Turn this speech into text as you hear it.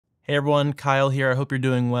Hey everyone, Kyle here. I hope you're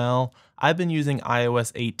doing well. I've been using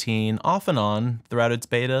iOS 18 off and on throughout its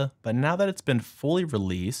beta, but now that it's been fully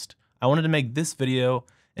released, I wanted to make this video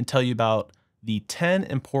and tell you about the 10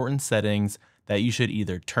 important settings that you should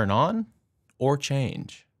either turn on or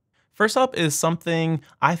change. First up is something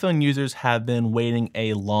iPhone users have been waiting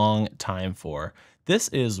a long time for. This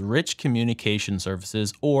is Rich Communication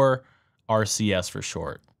Services, or RCS for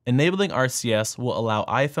short. Enabling RCS will allow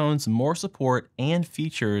iPhones more support and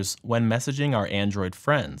features when messaging our Android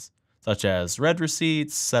friends, such as read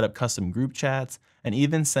receipts, set up custom group chats, and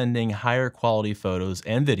even sending higher quality photos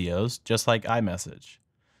and videos, just like iMessage.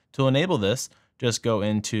 To enable this, just go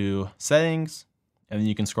into Settings, and then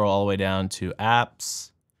you can scroll all the way down to Apps,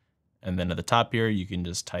 and then at the top here, you can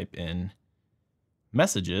just type in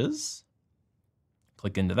Messages,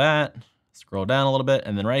 click into that, scroll down a little bit,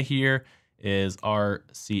 and then right here is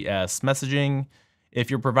RCS messaging. If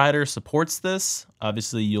your provider supports this,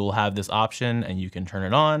 obviously you'll have this option and you can turn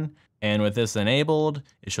it on. And with this enabled,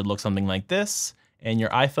 it should look something like this, and your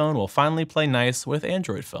iPhone will finally play nice with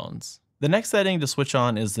Android phones. The next setting to switch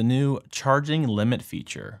on is the new charging limit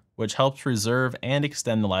feature, which helps preserve and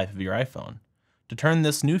extend the life of your iPhone. To turn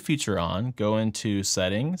this new feature on, go into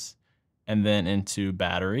Settings, and then into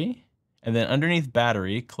Battery, and then underneath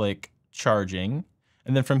Battery, click Charging.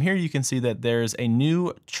 And then from here, you can see that there's a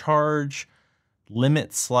new charge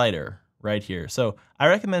limit slider right here. So I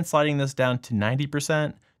recommend sliding this down to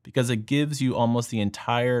 90% because it gives you almost the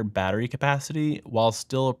entire battery capacity while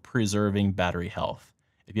still preserving battery health.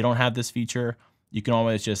 If you don't have this feature, you can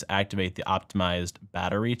always just activate the optimized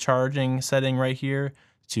battery charging setting right here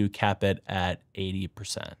to cap it at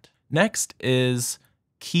 80%. Next is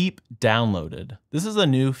Keep Downloaded. This is a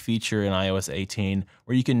new feature in iOS 18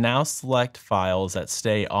 where you can now select files that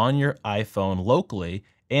stay on your iPhone locally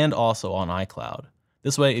and also on iCloud.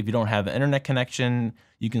 This way, if you don't have an internet connection,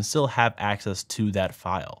 you can still have access to that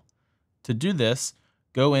file. To do this,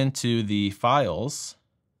 go into the Files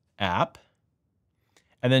app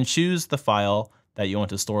and then choose the file that you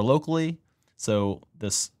want to store locally. So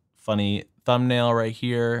this funny thumbnail right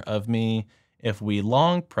here of me, if we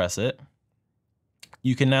long press it,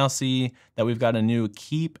 you can now see that we've got a new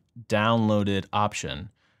Keep Downloaded option.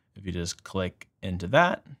 If you just click into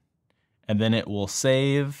that, and then it will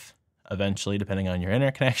save eventually, depending on your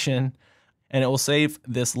internet connection, and it will save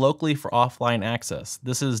this locally for offline access.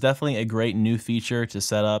 This is definitely a great new feature to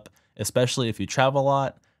set up, especially if you travel a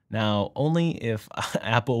lot. Now, only if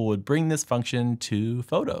Apple would bring this function to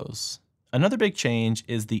Photos. Another big change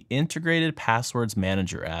is the Integrated Passwords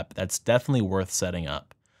Manager app. That's definitely worth setting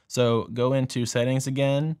up. So go into Settings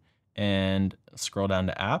again and scroll down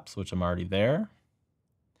to Apps, which I'm already there.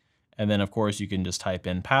 And then of course you can just type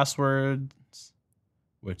in passwords,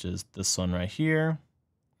 which is this one right here.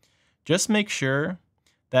 Just make sure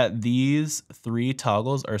that these 3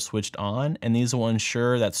 toggles are switched on, and these will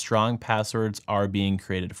ensure that strong passwords are being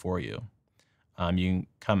created for you. You can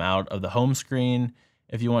come out of the home screen.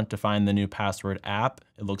 If you want to find the new password app,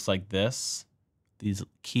 it looks like this, these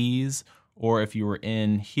keys. Or if you were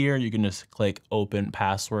in here, you can just click Open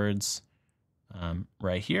Passwords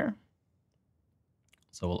right here.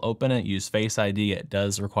 So we'll open it, use Face ID. It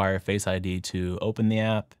does require Face ID to open the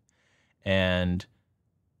app. And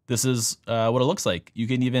this is what it looks like. You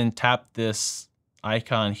can even tap this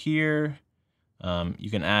icon here. You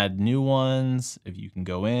can add new ones if you can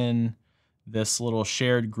go in. This little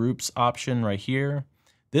shared groups option right here.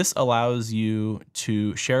 This allows you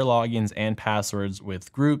to share logins and passwords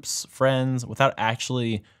with groups, friends, without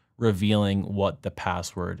actually revealing what the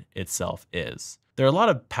password itself is. There are a lot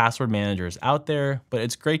of password managers out there, but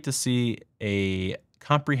it's great to see a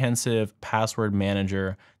comprehensive password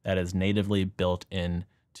manager that is natively built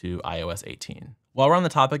into iOS 18. While we're on the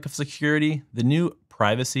topic of security, the new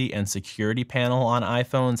privacy and security panel on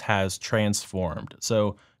iPhones has transformed.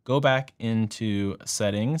 So go back into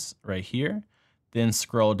Settings right here. Then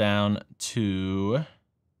scroll down to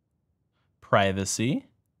Privacy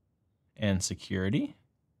and Security.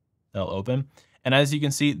 They'll open. And as you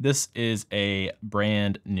can see, this is a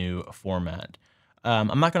brand new format.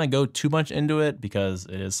 I'm not going to go too much into it because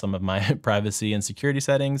it is some of my privacy and security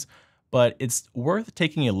settings, but it's worth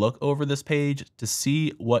taking a look over this page to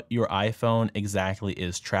see what your iPhone exactly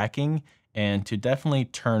is tracking and to definitely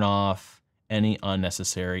turn off any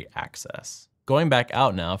unnecessary access. Going back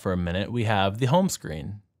out now for a minute, we have the home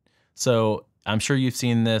screen. So I'm sure you've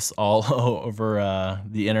seen this all over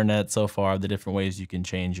the internet so far, the different ways you can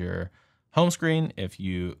change your home screen. If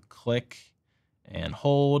you click and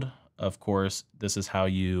hold, of course, this is how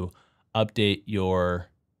you update your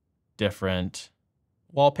different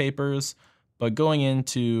wallpapers. But going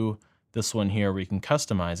into this one here where you can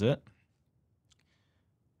customize it.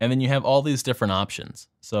 And then you have all these different options.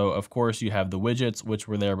 So of course you have the widgets, which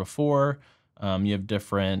were there before. You have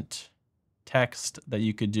different text that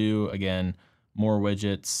you could do. Again, more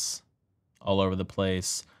widgets all over the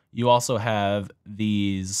place. You also have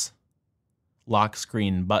these lock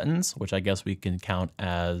screen buttons, which I guess we can count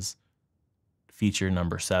as feature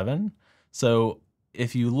number 7. So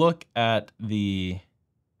if you look at the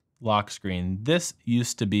lock screen, this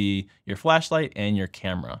used to be your flashlight and your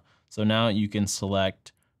camera. So now you can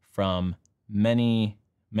select from many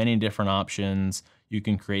different options. You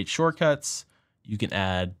can create shortcuts. You can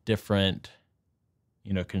add different,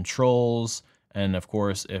 controls. And of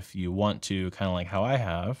course, if you want to, kind of like how I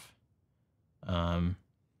have,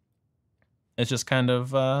 it's just kind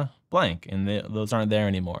of blank, and those aren't there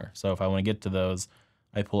anymore. So if I want to get to those,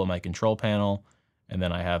 I pull up my control panel, and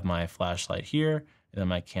then I have my flashlight here, and then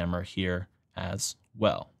my camera here as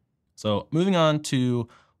well. So moving on to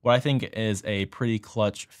what I think is a pretty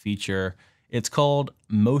clutch feature. It's called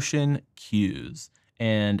motion cues.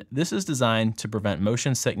 And this is designed to prevent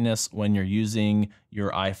motion sickness when you're using your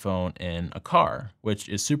iPhone in a car, which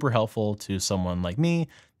is super helpful to someone like me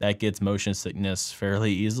that gets motion sickness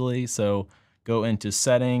fairly easily. So go into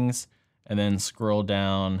settings and then scroll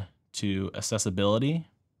down to accessibility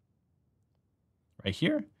right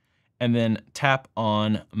here, and then tap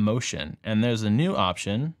on motion. And there's a new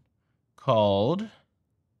option called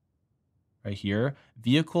right here,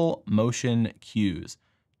 vehicle motion cues.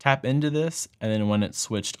 Tap into this, and then when it's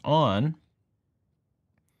switched on,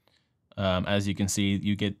 as you can see,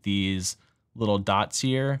 you get these little dots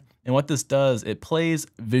here. And what this does, it plays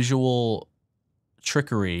visual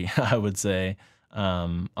trickery, I would say,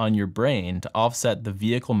 on your brain to offset the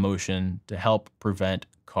vehicle motion to help prevent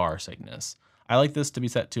car sickness. I like this to be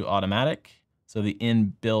set to automatic, so the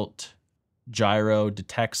inbuilt gyro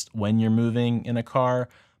detects when you're moving in a car.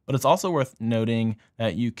 But it's also worth noting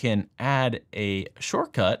that you can add a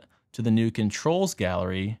shortcut to the new controls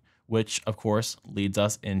gallery, which of course leads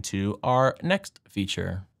us into our next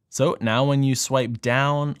feature. So now when you swipe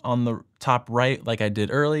down on the top right, like I did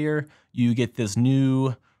earlier, you get this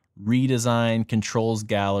new redesigned controls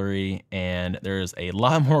gallery, and there's a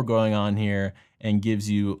lot more going on here and gives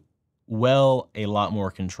you a lot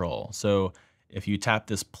more control. So if you tap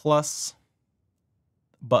this plus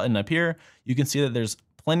button up here, you can see that there's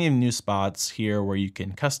plenty of new spots here where you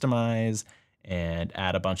can customize and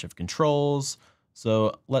add a bunch of controls.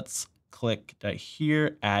 So let's click right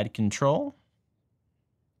here, add control.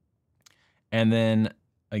 And then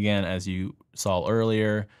again, as you saw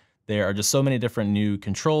earlier, there are just so many different new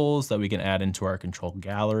controls that we can add into our control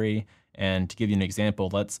gallery. And to give you an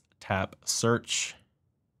example, let's tap search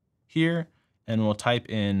here, and we'll type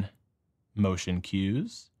in motion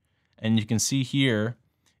cues. And you can see here,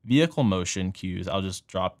 vehicle motion cues. I'll just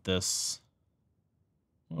drop this.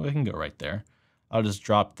 Well, we can go right there. I'll just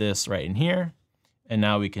drop this right in here. And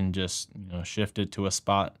now we can just shift it to a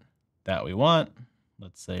spot that we want.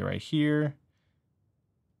 Let's say right here.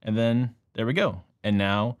 And then there we go. And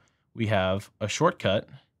now we have a shortcut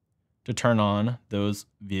to turn on those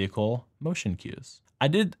vehicle motion cues. I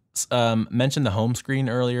did mention the home screen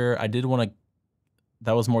earlier.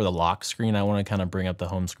 That was more the lock screen. I want to kind of bring up the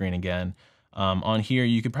home screen again. On here,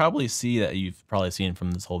 you could probably see that you've probably seen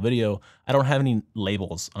from this whole video, I don't have any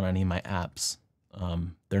labels on any of my apps.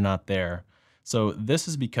 They're not there. So this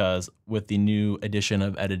is because with the new addition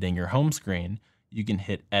of editing your home screen, you can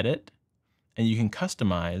hit edit and you can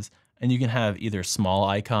customize, and you can have either small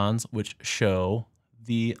icons which show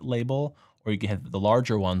the label, or you can hit the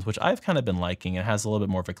larger ones, which I've kind of been liking. It has a little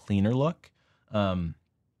bit more of a cleaner look.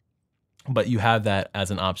 But you have that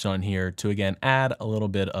as an option on here to, again, add a little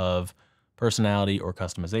bit of personality or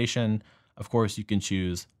customization. Of course, you can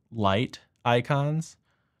choose light icons,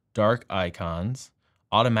 dark icons.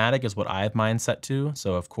 Automatic is what I have mine set to.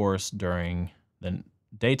 So of course, during the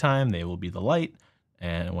daytime, they will be the light.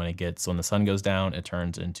 And when the sun goes down, it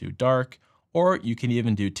turns into dark. Or you can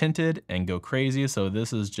even do tinted and go crazy. So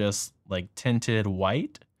this is just like tinted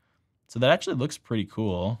white. So that actually looks pretty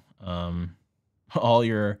cool. All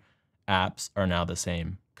your apps are now the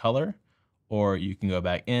same color. Or you can go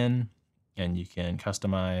back in and you can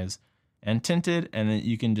customize and tinted, and then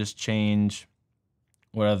you can just change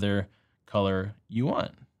what other color you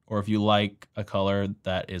want. Or if you like a color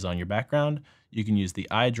that is on your background, you can use the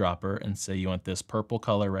eyedropper and say you want this purple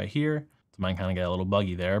color right here. So mine kind of got a little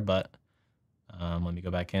buggy there, but let me go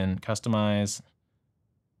back in, customize,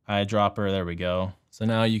 eyedropper, there we go. So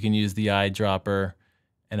now you can use the eyedropper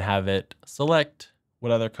and have it select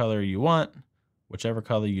what other color you want, whichever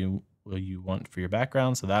color you want for your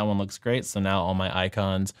background. So that one looks great. So now all my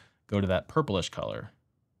icons go to that purplish color.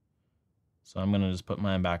 So I'm gonna just put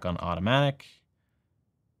mine back on automatic,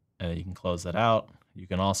 and you can close that out. You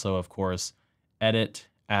can also, of course, edit,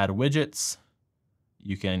 add widgets.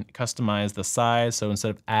 You can customize the size. So instead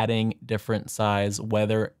of adding different size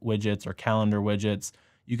weather widgets or calendar widgets,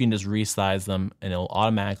 you can just resize them and it'll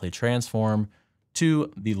automatically transform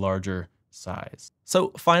to the larger size.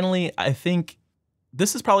 So finally, I think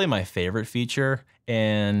this is probably my favorite feature,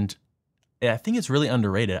 and I think it's really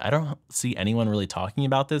underrated. I don't see anyone really talking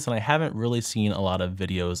about this, and I haven't really seen a lot of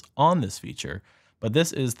videos on this feature, but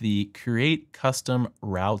this is the Create Custom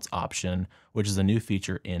Routes option, which is a new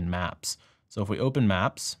feature in Maps. So if we open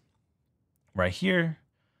Maps right here,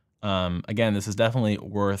 again, this is definitely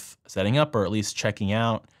worth setting up or at least checking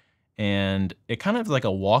out. And it kind of is like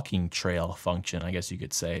a walking trail function, I guess you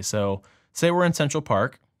could say. So say we're in Central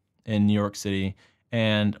Park in New York City,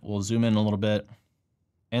 and we'll zoom in a little bit,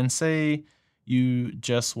 and say you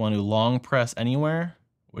just want to long press anywhere,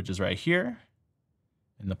 which is right here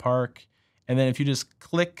in the park. And then if you just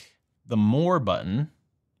click the More button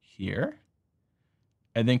here,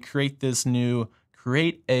 and then create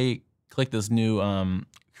a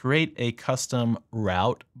custom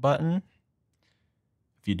route button.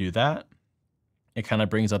 If you do that, it kind of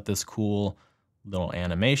brings up this cool little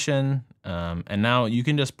animation. And now you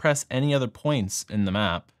can just press any other points in the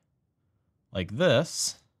map like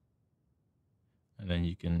this. And then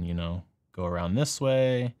you can, go around this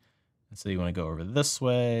way. And so you want to go over this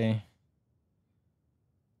way,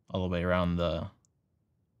 all the way around the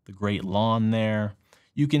great lawn there.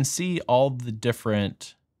 You can see all the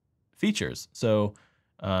different features. So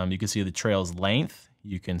you can see the trail's length,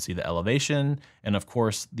 you can see the elevation, and of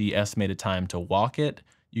course the estimated time to walk it.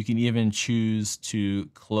 You can even choose to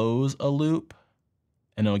close a loop,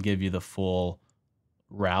 and it'll give you the full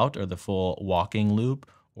route or the full walking loop,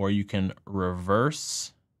 or you can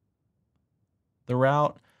reverse the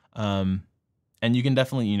route. And you can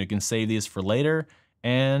definitely, you can save these for later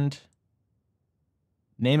and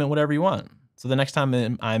name it whatever you want. So the next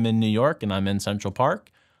time I'm in New York and I'm in Central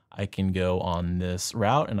Park, I can go on this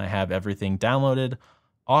route and I have everything downloaded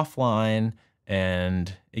offline,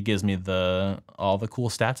 and it gives me all the cool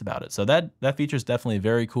stats about it. So that feature is definitely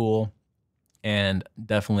very cool and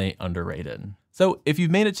definitely underrated. So if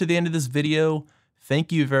you've made it to the end of this video,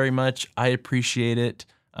 thank you very much. I appreciate it.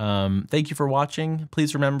 Thank you for watching.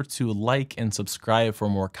 Please remember to like and subscribe for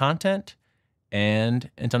more content.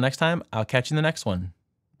 And until next time, I'll catch you in the next one.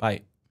 Bye.